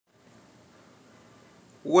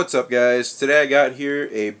What's up, guys? Today I got here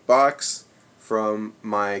a box from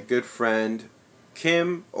my good friend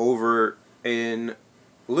Kim over in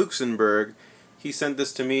Luxembourg. He sent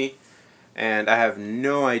this to me and I have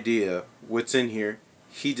no idea what's in here.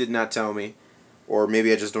 He did not tell me, or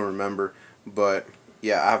maybe I just don't remember, but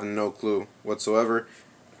yeah, I have no clue whatsoever.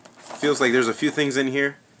 Feels like there's a few things in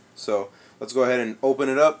here, so let's go ahead and open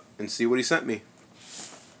it up and see what he sent me.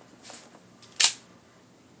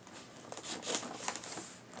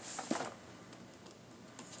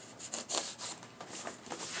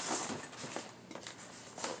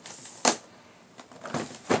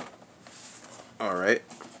 Alright,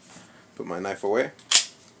 put my knife away.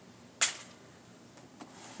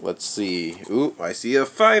 Let's see. Ooh, I see a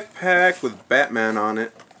 5-pack with Batman on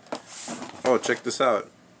it. Oh, check this out.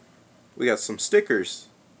 We got some stickers.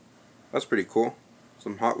 That's pretty cool.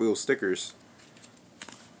 Some Hot Wheels stickers.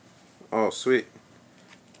 Oh, sweet.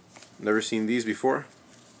 Never seen these before.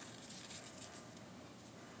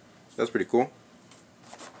 That's pretty cool.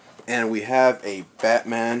 And we have a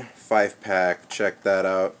Batman 5-pack. Check that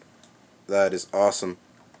out. That is awesome.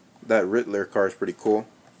 That Riddler car is pretty cool.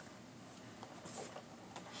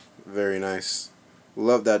 Very nice.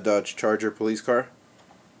 Love that Dodge Charger police car.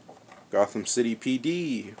 Gotham City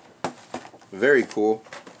PD. Very cool.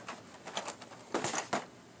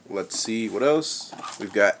 Let's see what else.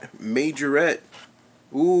 We've got Majorette.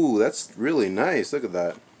 Ooh, that's really nice. Look at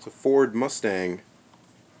that. It's a Ford Mustang.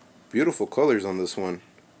 Beautiful colors on this one.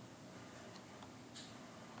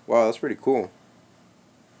 Wow, that's pretty cool.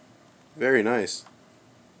 Very nice.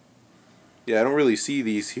 Yeah, I don't really see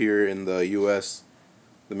these here in the US,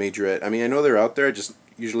 the Majorette. I mean, I know they're out there, I just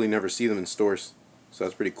usually never see them in stores. So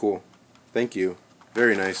that's pretty cool. Thank you.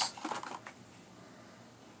 Very nice.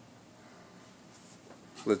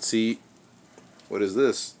 Let's see. What is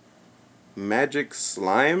this? Magic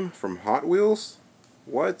Slime from Hot Wheels?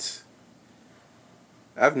 What?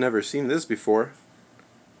 I've never seen this before.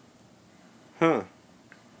 Huh.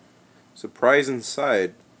 Surprise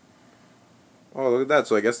inside. Oh, look at that.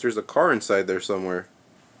 So I guess there's a car inside there somewhere.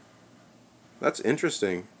 That's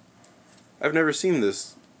interesting. I've never seen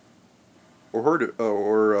this or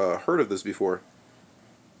heard of this before.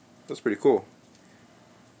 That's pretty cool.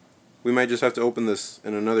 We might just have to open this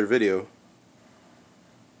in another video.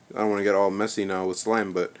 I don't want to get all messy now with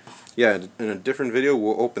slime, but yeah, in a different video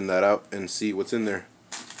we'll open that out and see what's in there.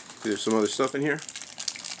 There's some other stuff in here.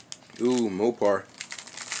 Ooh, Mopar.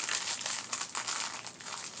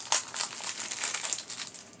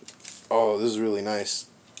 Oh, this is really nice.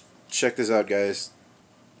 Check this out, guys.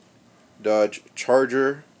 Dodge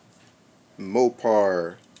Charger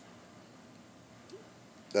Mopar.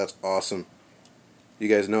 That's awesome. You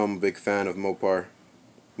guys know I'm a big fan of Mopar.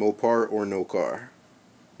 Mopar or no car.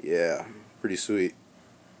 Yeah, pretty sweet.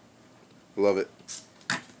 Love it.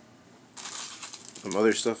 Some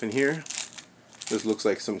other stuff in here. This looks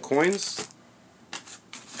like some coins.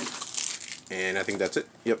 And I think that's it.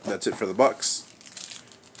 Yep, that's it for the box.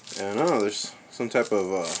 And oh, there's some type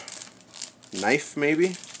of knife,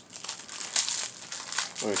 maybe.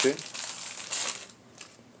 Okay.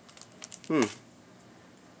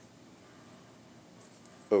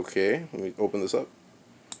 Okay, let me open this up.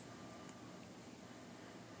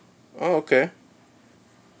 Oh, okay.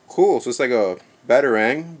 Cool. So it's like a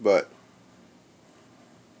Batarang, but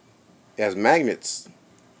it has magnets.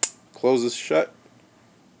 Close this shut.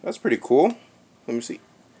 That's pretty cool. Let me see.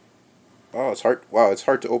 Oh, it's hard. Wow, it's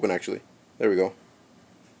hard to open actually. There we go.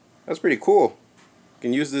 That's pretty cool. You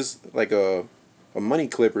can use this like a money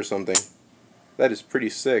clip or something. That is pretty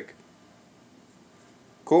sick.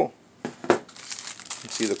 Cool.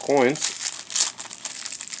 Let's see the coins.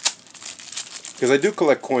 Because I do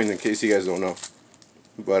collect coins, in case you guys don't know.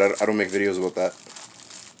 But I don't make videos about that.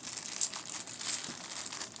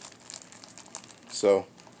 So,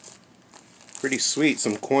 pretty sweet.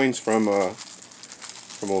 Some coins from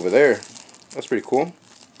over there. That's pretty cool.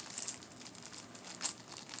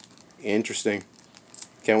 Interesting.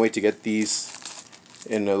 Can't wait to get these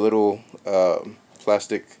in a little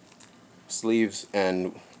plastic sleeves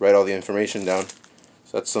and write all the information down.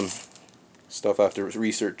 So that's some stuff I have to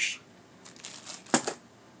research.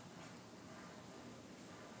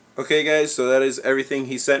 Okay, guys, so that is everything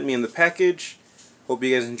he sent me in the package. Hope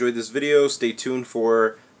you guys enjoyed this video. Stay tuned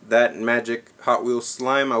for that magic Hot Wheels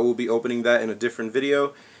slime. I will be opening that in a different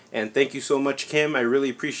video. And thank you so much, Kim. I really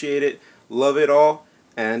appreciate it. Love it all.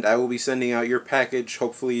 And I will be sending out your package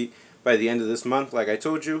hopefully by the end of this month, like I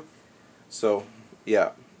told you. So, yeah.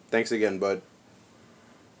 Thanks again, bud.